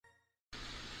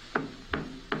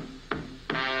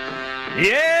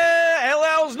Yeah,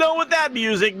 LLs know what that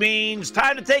music means.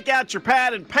 Time to take out your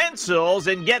pad and pencils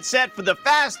and get set for the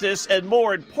fastest and,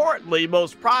 more importantly,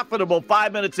 most profitable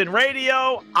 5 minutes in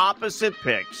radio, Opposite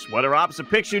Picks. What are Opposite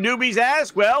Picks, you newbies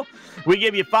ask? Well, we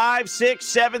give you 5, 6,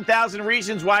 7,000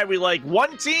 reasons why we like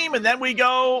one team, and then we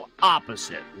go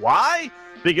opposite. Why?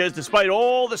 Because despite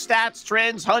all the stats,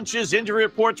 trends, hunches, injury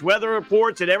reports, weather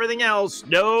reports, and everything else,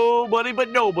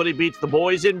 nobody beats the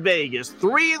boys in Vegas.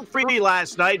 3-3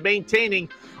 last night, maintaining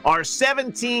our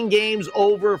 17 games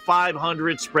over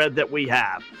 500 spread that we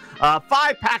have.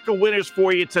 5-pack of winners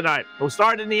for you tonight. We'll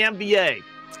start in the NBA.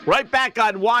 Right back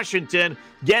on Washington,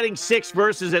 getting 6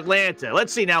 versus Atlanta.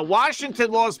 Let's see now.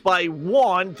 Washington lost by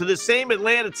 1 to the same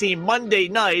Atlanta team Monday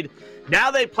night. Now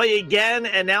they play again,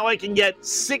 and now I can get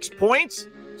 6 points?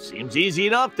 Seems easy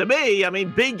enough to me. I mean,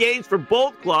 big games for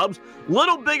both clubs.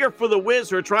 Little bigger for the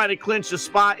Wiz, who are trying to clinch a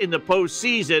spot in the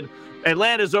postseason.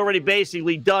 Atlanta's already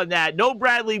basically done that. No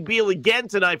Bradley Beal again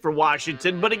tonight for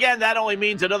Washington. But again, that only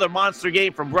means another monster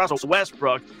game from Russell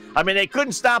Westbrook. I mean, they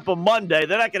couldn't stop him Monday.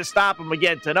 They're not going to stop him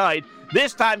again tonight.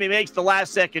 This time he makes the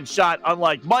last-second shot,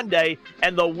 unlike Monday.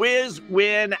 And the Wiz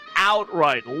win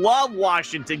outright. Love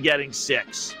Washington getting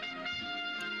 6.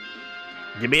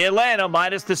 Give me Atlanta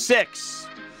minus the 6.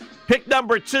 Pick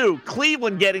number 2,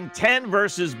 Cleveland getting 10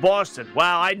 versus Boston.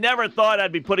 Wow, I never thought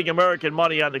I'd be putting American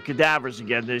money on the Cadavers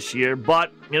again this year.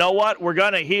 But you know what? We're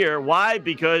going to hear. Why?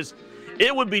 Because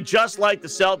it would be just like the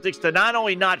Celtics to not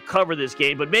only not cover this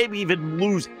game, but maybe even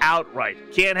lose outright.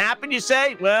 Can't happen, you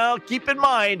say? Well, keep in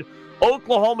mind,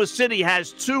 Oklahoma City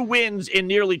has 2 wins in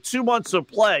nearly 2 months of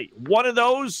play. One of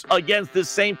those against this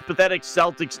same pathetic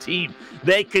Celtics team.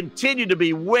 They continue to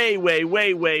be way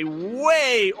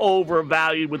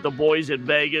overvalued with the boys in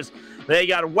Vegas. They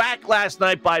got whacked last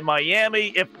night by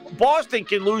Miami. If Boston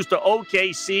can lose to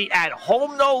OKC at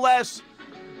home, no less,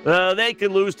 they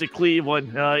could lose to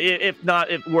Cleveland.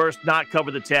 If worse, not cover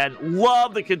the 10.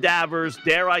 Love the Cadavers,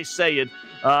 dare I say it,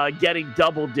 getting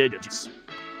double digits.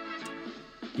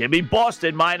 Give me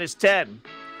Boston minus 10.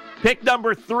 Pick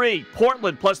number 3,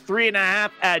 Portland plus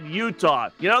 3.5 at Utah.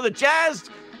 You know, the Jazz,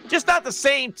 just not the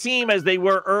same team as they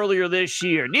were earlier this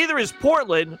year. Neither is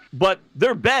Portland, but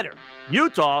they're better.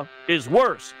 Utah is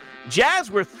worse.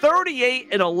 Jazz were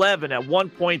 38-11 at one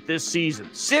point this season.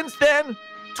 Since then,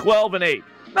 12-8.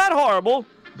 Not horrible,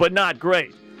 but not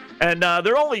great. And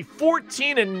they're only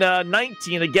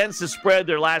 14-19 against the spread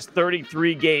their last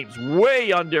 33 games.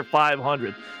 Way under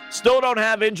 500. Still don't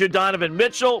have injured Donovan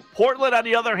Mitchell. Portland, on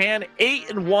the other hand,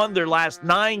 8-1 their last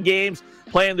 9 games,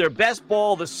 playing their best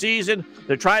ball of the season.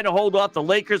 They're trying to hold off the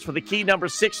Lakers for the key number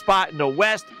 6 spot in the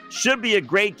West. Should be a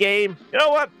great game. You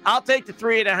know what? I'll take the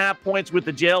 3.5 points with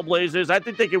the Jailblazers. I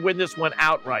think they can win this one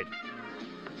outright.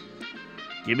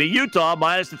 Give me Utah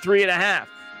minus the 3.5.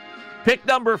 Pick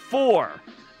number 4,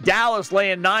 Dallas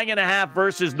laying 9.5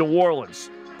 versus New Orleans.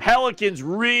 Pelicans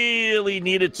really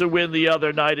needed to win the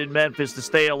other night in Memphis to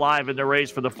stay alive in the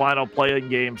race for the final play-in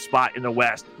game spot in the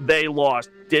West. They lost,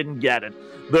 didn't get it.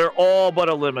 They're all but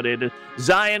eliminated.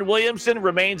 Zion Williamson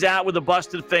remains out with a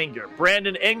busted finger.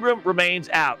 Brandon Ingram remains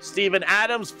out. Steven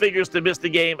Adams figures to miss the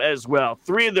game as well.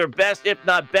 3 of their best, if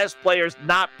not best players,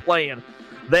 not playing.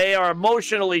 They are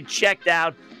emotionally checked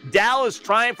out. Dallas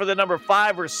trying for the number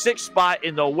 5 or 6 spot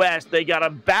in the West. They got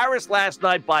embarrassed last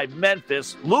night by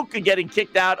Memphis. Luka getting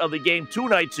kicked out of the game 2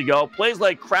 nights ago. Plays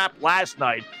like crap last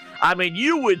night. I mean,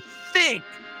 you would think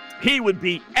he would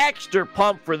be extra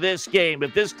pumped for this game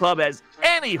if this club has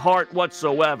any heart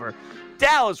whatsoever.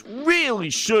 Dallas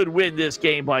really should win this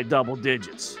game by double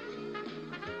digits.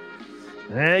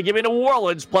 Give me New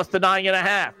Orleans plus the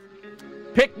 9.5.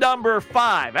 Pick number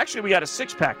 5. Actually, we got a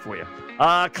 6-pack for you.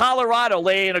 Colorado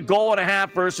laying 1.5 goals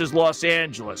versus Los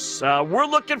Angeles. We're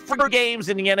looking for games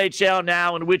in the NHL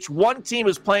now in which one team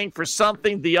is playing for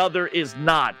something, the other is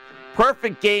not.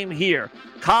 Perfect game here.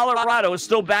 Colorado is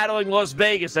still battling Las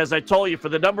Vegas, as I told you, for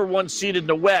the number 1 seed in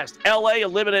the West. LA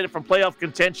eliminated from playoff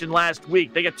contention last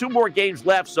week. They got 2 more games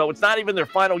left, so it's not even their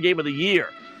final game of the year.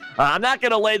 I'm not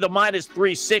going to lay the minus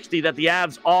 360 that the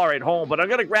Avs are at home, but I'm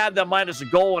going to grab them minus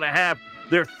 1.5 goals.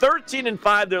 They're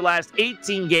 13-5 their last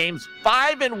 18 games,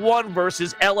 5-1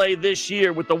 versus LA this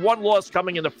year, with the 1 loss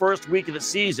coming in the first week of the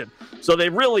season. So they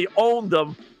really owned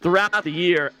them throughout the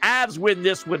year. Avs win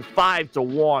this one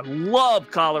 5-1. Love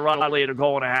Colorado laying 1.5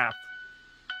 goals.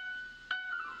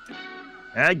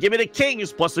 And give me the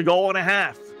Kings plus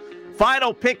 1.5 goals.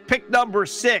 Final pick number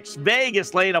 6.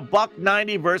 Vegas laying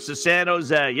 $1.90 versus San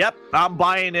Jose. Yep, I'm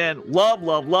buying in. Love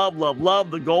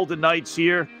the Golden Knights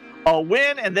here. A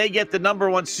win, and they get the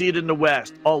number 1 seed in the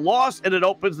West. A loss, and it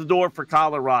opens the door for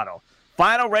Colorado.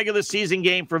 Final regular season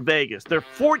game for Vegas. They're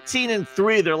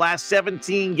 14-3 their last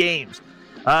 17 games.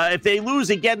 If they lose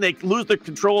again, they lose the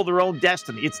control of their own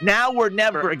destiny. It's now or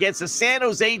never against a San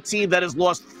Jose team that has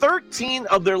lost 13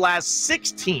 of their last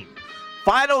 16.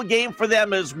 Final game for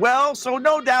them as well, so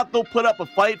no doubt they'll put up a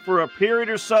fight for a period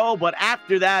or so, but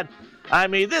after that, I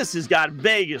mean, this has got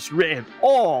Vegas written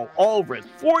all over it.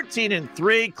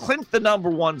 14-3, clinch the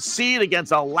 #1 seed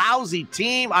against a lousy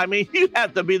team. I mean, you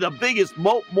have to be the biggest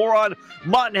moron,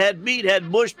 muttonhead, meathead,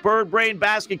 mush, bird brain,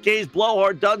 basket case,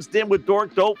 blowhard, dunce, dimwit,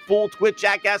 dork, dope, fool, twit,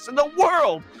 jackass in the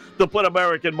world to put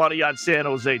American money on San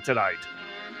Jose tonight.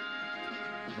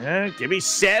 Yeah, give me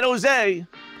San Jose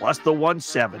plus the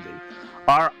 170.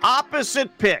 Our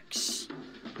opposite picks.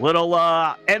 Little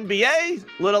NBA,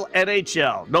 little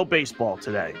NHL. No baseball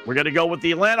today. We're going to go with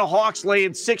the Atlanta Hawks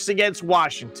laying 6 against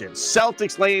Washington.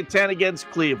 Celtics laying 10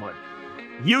 against Cleveland.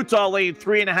 Utah laying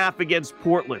 3.5 against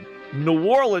Portland. New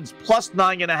Orleans plus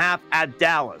 9.5 at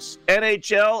Dallas.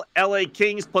 NHL, LA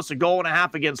Kings plus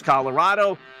 1.5 against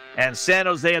Colorado. And San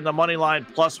Jose in the money line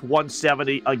plus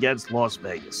 170 against Las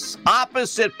Vegas.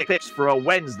 Opposite picks for a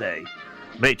Wednesday,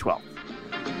 May 12th.